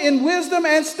grown in wisdom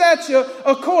and stature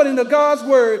according to God's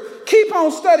word. Keep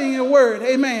on studying your word,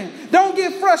 amen. Don't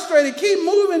get frustrated. Keep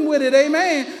moving with it,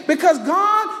 amen. Because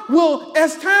God will,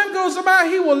 as time goes by,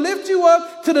 he will lift you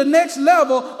up to the next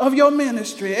level of your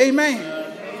ministry, amen.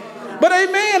 But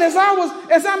amen, as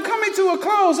I'm coming to a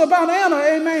close about Anna,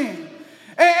 amen.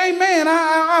 Amen.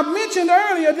 I mentioned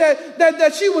earlier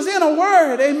that she was in a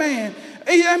word. Amen.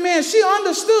 Amen. She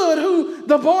understood who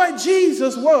the boy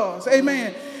Jesus was.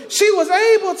 Amen. She was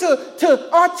able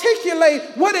to articulate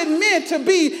what it meant to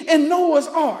be in Noah's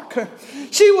ark.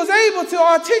 She was able to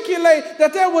articulate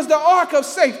that there was the ark of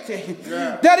safety,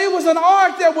 that it was an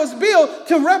ark that was built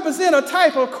to represent a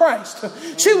type of Christ.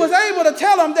 She was able to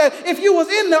tell them that if you was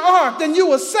in the ark, then you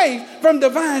were safe from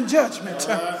divine judgment.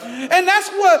 And that's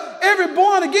what every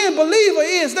born again believer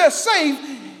is. They're safe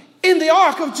in the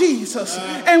ark of Jesus,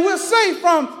 and we're safe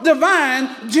from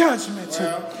divine judgment.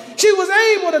 She was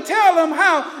able to tell them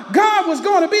how God was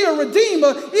going to be a redeemer,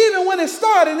 even when it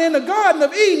started in the Garden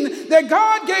of Eden, that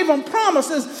God gave them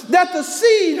promises that the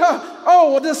seed of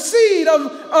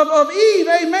Eve,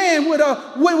 amen,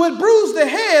 would bruise the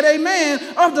head, amen,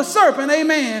 of the serpent,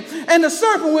 amen. And the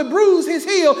serpent would bruise his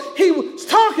heel. He was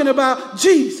talking about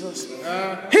Jesus.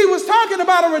 He was talking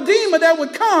about a redeemer that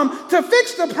would come to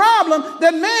fix the problem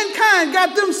that mankind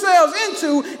got themselves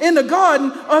into in the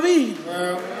Garden of Eden.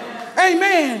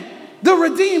 Amen. The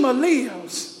Redeemer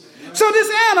lives. So this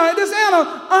Anna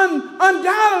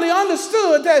undoubtedly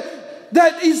understood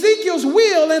that Ezekiel's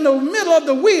wheel in the middle of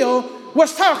the wheel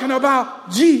was talking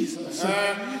about Jesus.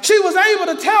 She was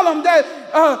able to tell him that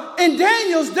in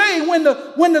Daniel's day, when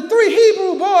the 3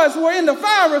 Hebrew boys were in the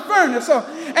fiery furnace,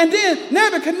 and then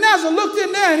Nebuchadnezzar looked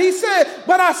in there and he said,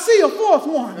 but I see a 4th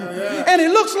one. And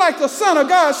it looks like the Son of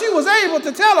God. She was able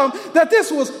to tell him that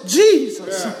this was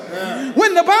Jesus.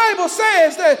 When the Bible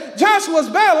says that Joshua's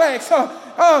battle axe,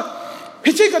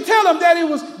 she could tell him that it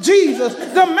was Jesus.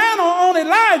 The mantle on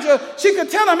Elijah, she could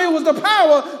tell him it was the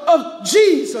power of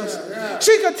Jesus.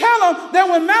 She could tell him that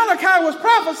when Malachi was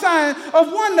prophesying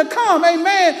of one to come,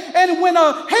 amen, and when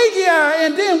Haggai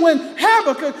and then when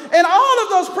Habakkuk and all of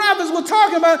those prophets were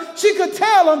talking about, she could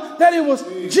tell him that it was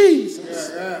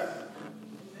Jesus.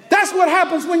 That's what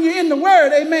happens when you're in the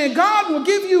Word, amen. God will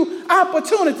give you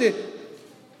opportunity.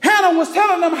 Hannah was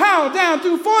telling them how down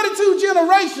through 42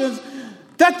 generations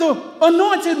that the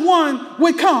anointed one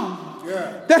would come.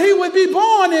 that he would be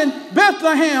born in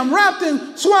Bethlehem, wrapped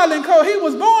in swaddling clothes. He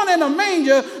was born in a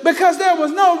manger because there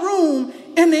was no room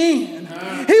in the inn.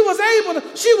 She was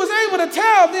able to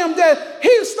tell them that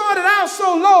he started out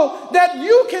so low that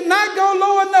you cannot go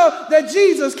low enough that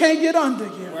Jesus can't get under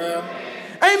you.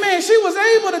 Amen. She was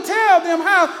able to tell them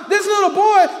how this little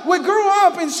boy would grow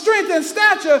up in strength and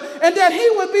stature, and that he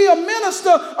would be a minister,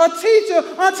 a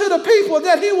teacher unto the people,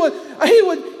 that he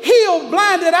would heal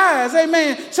blinded eyes,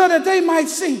 amen, so that they might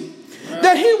see.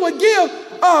 That he would give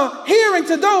hearing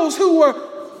to those who were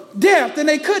deaf and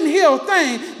they couldn't hear a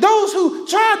thing. Those who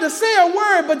tried to say a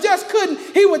word but just couldn't,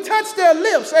 he would touch their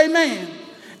lips, amen,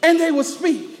 and they would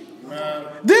speak.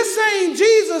 This same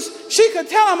Jesus, she could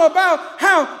tell them about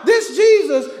how this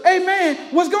Jesus,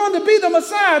 amen, was going to be the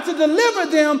Messiah to deliver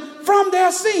them from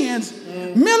their sins.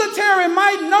 Military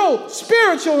might, no.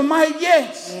 Spiritual might,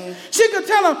 yes. She could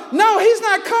tell them, no, he's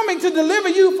not coming to deliver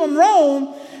you from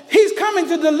Rome. He's coming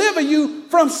to deliver you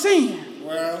from sin.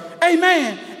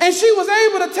 Amen. And she was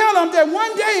able to tell them that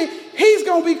one day he's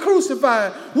going to be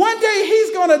crucified. One day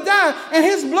he's going to die, and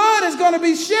his blood is going to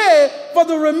be shed for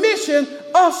the remission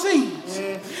of sins.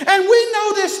 And we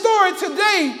know this story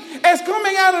today as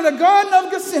coming out of the Garden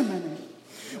of Gethsemane,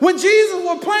 when Jesus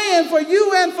was praying for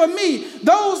you and for me,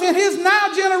 those in his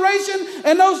now generation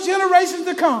and those generations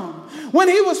to come. When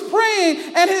he was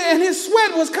praying and his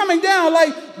sweat was coming down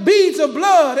like beads of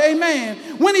blood, amen.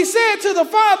 When he said to the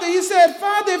Father, he said,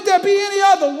 Father, if there be any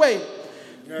other way,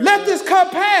 let this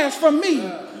cup pass from me.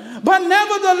 But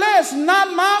nevertheless,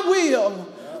 not my will,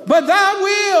 but thy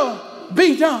will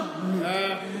be done.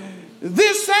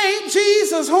 This same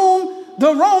Jesus whom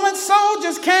the Roman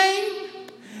soldiers came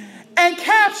and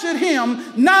captured him,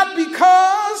 not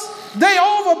because they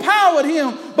overpowered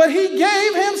him, but he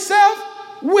gave himself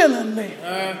willingly.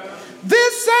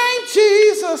 This same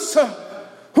Jesus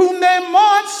whom they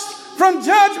marched from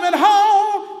judgment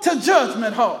hall to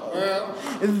judgment hall.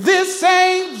 This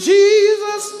same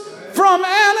Jesus from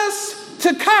Annas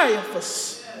to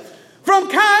Caiaphas, from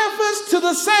Caiaphas to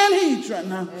the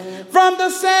Sanhedrin, from the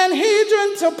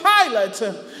Sanhedrin to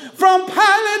Pilate, from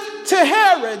Pilate to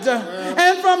Herod,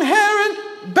 and from Herod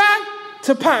back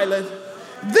to Pilate.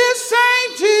 This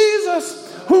same Jesus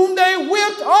whom they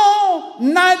whipped all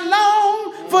night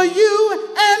long for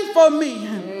you and for me.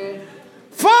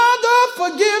 Father,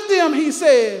 forgive them, he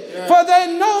said, for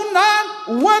they know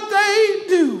not what they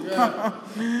do.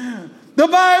 The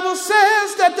Bible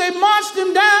says that they marched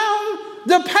him down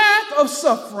the path of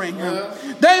suffering.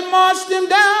 They marched him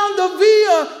down the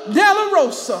Via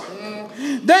Dolorosa.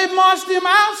 They marched him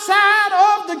outside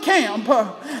of the camp,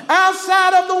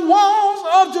 outside of the walls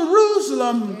of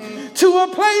Jerusalem, to a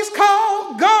place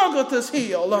called Golgotha's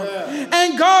Hill.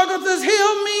 And Golgotha's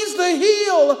Hill means the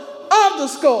heel of the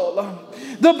skull.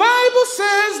 The Bible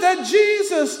says that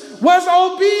Jesus was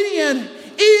obedient,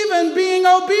 even being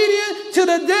obedient to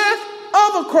the death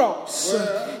of a cross.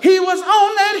 He was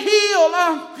on that hill,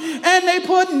 and they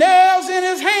put nails in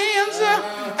his hands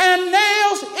and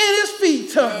nails in his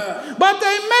feet. But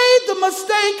they made the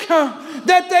mistake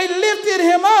that they lifted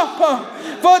him up.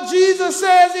 For Jesus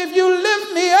says, if you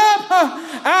lift me up,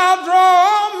 I'll draw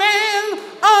all men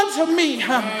unto me.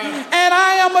 And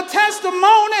I am a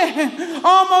testimony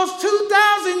almost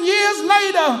 2,000 years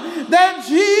later that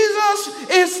Jesus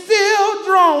is still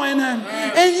drawing.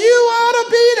 And you ought to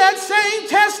be that same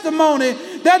testimony,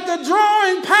 that the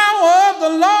drawing power of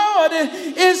the Lord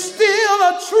is still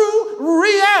a true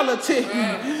reality.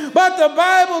 But the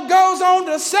Bible goes on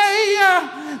to say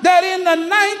that in the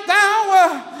 9th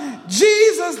hour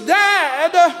Jesus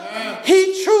died.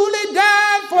 He truly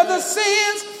died for the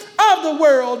sins of the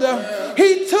world.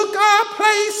 He took our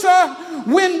place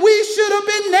when we should have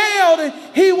been nailed.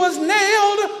 He was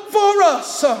nailed for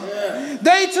us.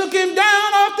 They took him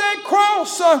down off that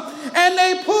cross and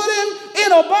they put him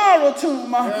in a borrowed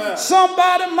tomb.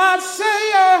 Somebody might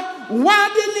say, why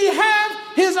didn't he have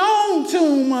his own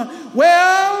tomb?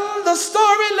 Well, the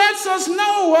story lets us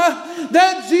know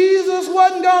that Jesus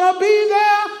wasn't going to be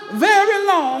there very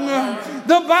long.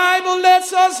 The Bible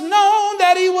lets us know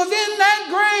that he was in that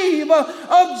grave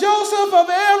of Joseph of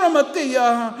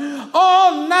Arimathea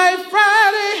all night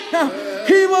Friday.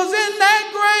 He was in that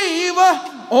grave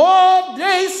all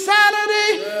day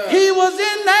Saturday. He was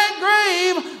in that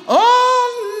grave all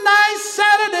night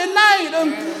Saturday night.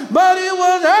 But it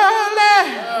was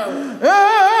early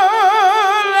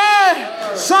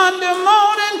Sunday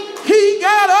morning. He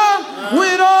got up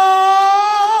with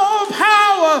all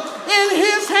power in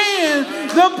his hand,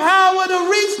 the power to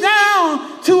reach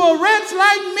down to a Red just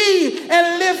like me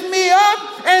and lift me up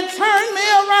and turn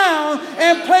me around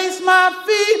and place my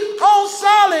feet on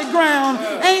solid ground.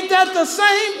 Ain't that the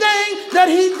same thing that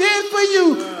he did for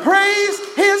you? Praise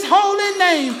his holy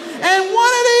name. And one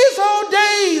of these old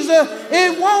days,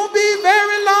 it won't be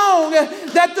very long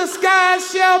that the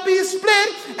skies shall be split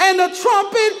and the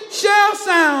trumpet shall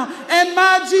sound. And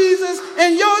my Jesus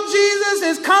and your Jesus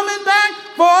is coming back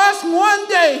for us one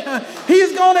day.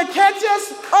 He's going to catch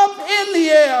us up in the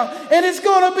air, and it's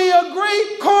going to be a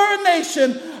great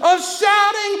coronation of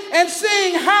shouting and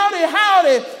saying howdy,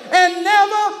 howdy, and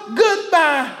never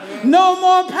goodbye. No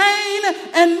more pain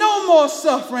and no more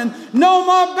suffering. No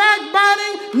more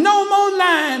backbiting, no more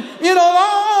lying. It'll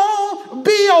all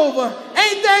be over.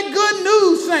 Ain't that good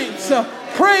news, saints?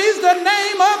 Praise the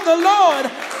name of the Lord.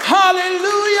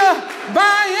 Hallelujah.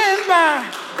 By and by.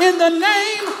 In the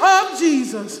name of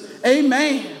Jesus.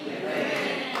 Amen.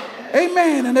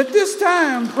 Amen. And at this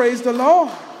time, praise the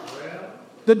Lord,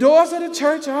 the doors of the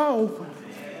church are open.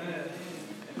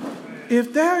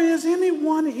 If there is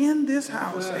anyone in this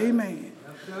house, amen,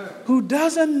 who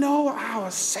doesn't know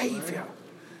our Savior,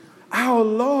 our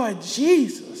Lord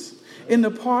Jesus, in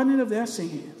the pardoning of their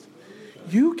sins,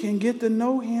 you can get to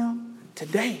know him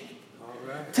today.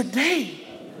 Today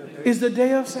is the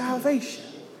day of salvation.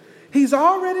 He's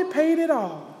already paid it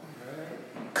all.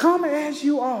 Come as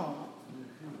you are,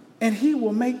 and he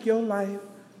will make your life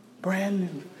brand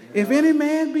new. If any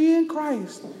man be in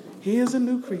Christ, he is a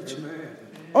new creature.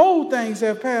 Old things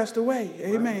have passed away,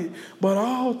 amen, but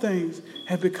all things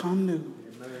have become new.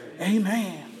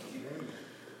 Amen.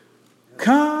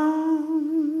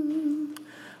 Come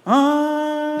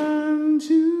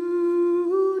unto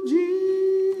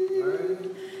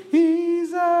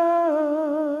Jesus,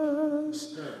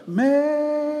 make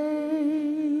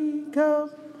up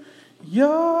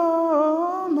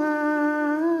your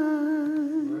mind.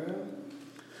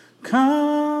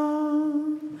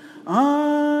 Come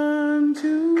unto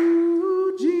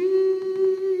Jesus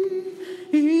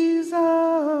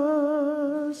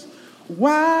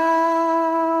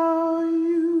while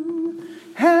you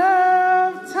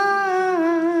have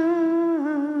time.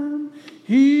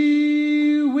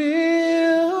 He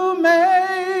will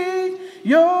make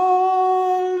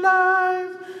your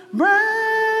life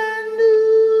brand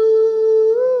new.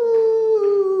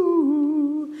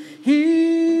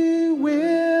 He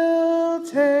will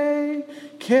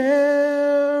take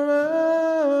care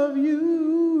of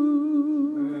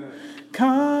you.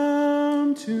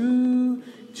 Come to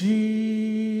Jesus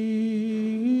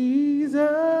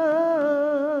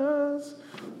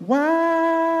while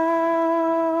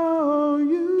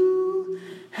you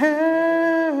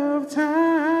have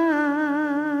time,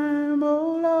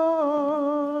 oh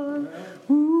Lord.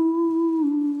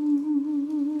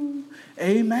 Ooh.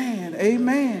 Amen.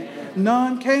 Amen.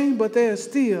 None came, but there's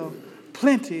still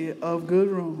plenty of good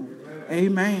room.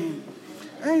 Amen.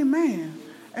 Amen.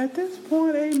 At this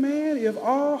point, amen, if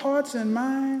all hearts and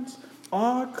minds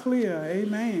are clear,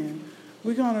 amen,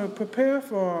 we're going to prepare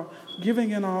for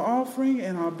giving in our offering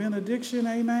and our benediction,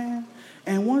 amen.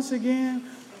 And once again,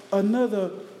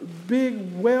 another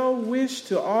big well wish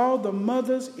to all the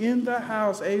mothers in the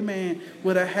house, amen,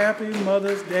 with a happy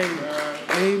Mother's Day.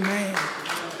 Amen.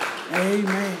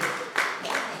 Amen.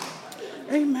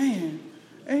 Amen.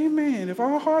 Amen. If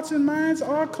our hearts and minds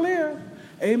are clear,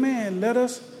 amen, let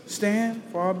us stand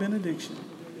for our benediction.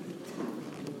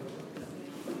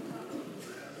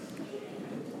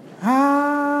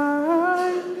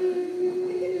 I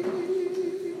need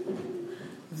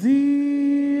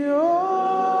thee,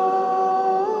 oh,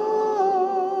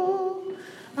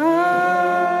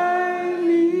 I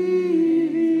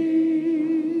need thee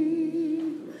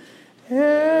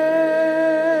every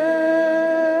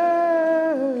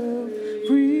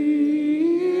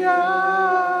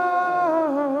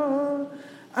hour.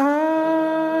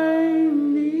 I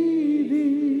need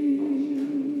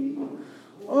thee,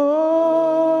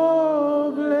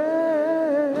 oh,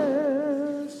 bless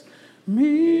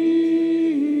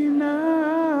me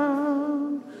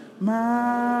now,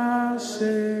 my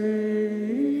Savior.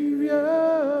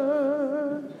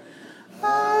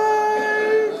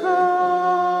 I come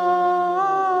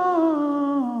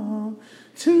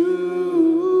to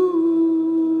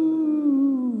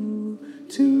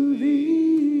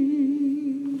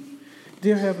thee.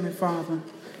 Dear Heavenly Father,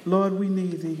 Lord, we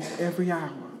need thee every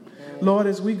hour. Lord,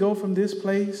 as we go from this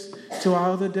place to our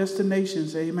other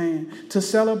destinations, amen, to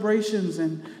celebrations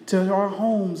and to our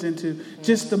homes and to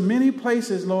just the many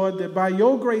places, Lord, that by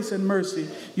your grace and mercy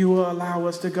you will allow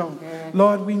us to go.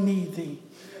 Lord, we need thee.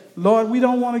 Lord, we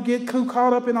don't want to get too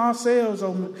caught up in ourselves,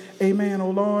 oh, amen,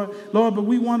 oh Lord. Lord, but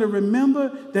we want to remember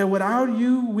that without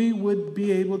you, we would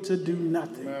be able to do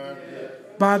nothing. Amen.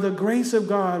 By the grace of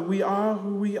God, we are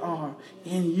who we are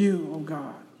in you, oh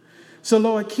God. So,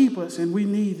 Lord, keep us, and we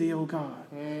need thee, oh God,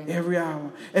 every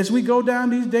hour. As we go down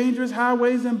these dangerous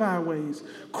highways and byways,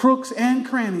 crooks and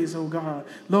crannies, oh God,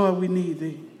 Lord, we need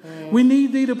thee. We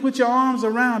need thee to put your arms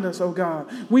around us, oh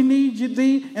God. We need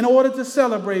thee in order to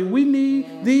celebrate. We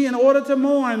need thee in order to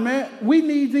mourn, man. We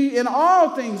need thee in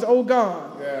all things, oh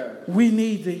God. Yeah. We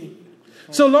need thee.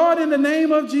 So, Lord, in the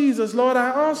name of Jesus, Lord,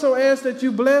 I also ask that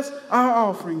you bless our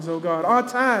offerings, oh God, our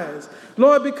tithes.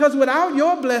 Lord, because without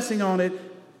your blessing on it,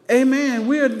 amen,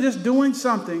 we are just doing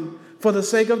something for the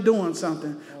sake of doing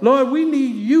something. Lord, we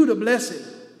need you to bless it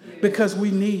because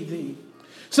we need thee.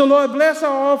 So, Lord, bless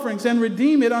our offerings and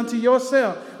redeem it unto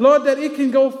yourself. Lord, that it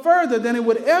can go further than it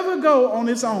would ever go on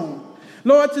its own.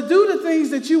 Lord, to do the things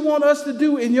that you want us to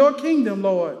do in your kingdom,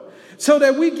 Lord, so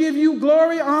that we give you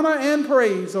glory, honor, and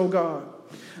praise, oh God.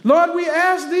 Lord, we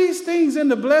ask these things in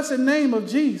the blessed name of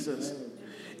Jesus,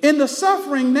 in the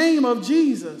suffering name of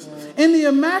Jesus, in the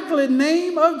immaculate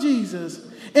name of Jesus,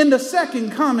 in the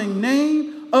second coming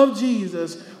name of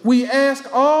Jesus. We ask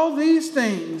all these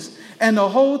things, and the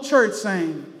whole church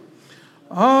sang,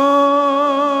 Amen.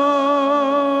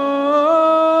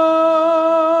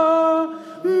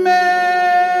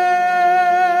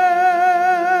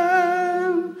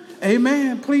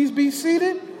 Amen. Please be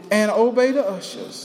seated and obey the ushers.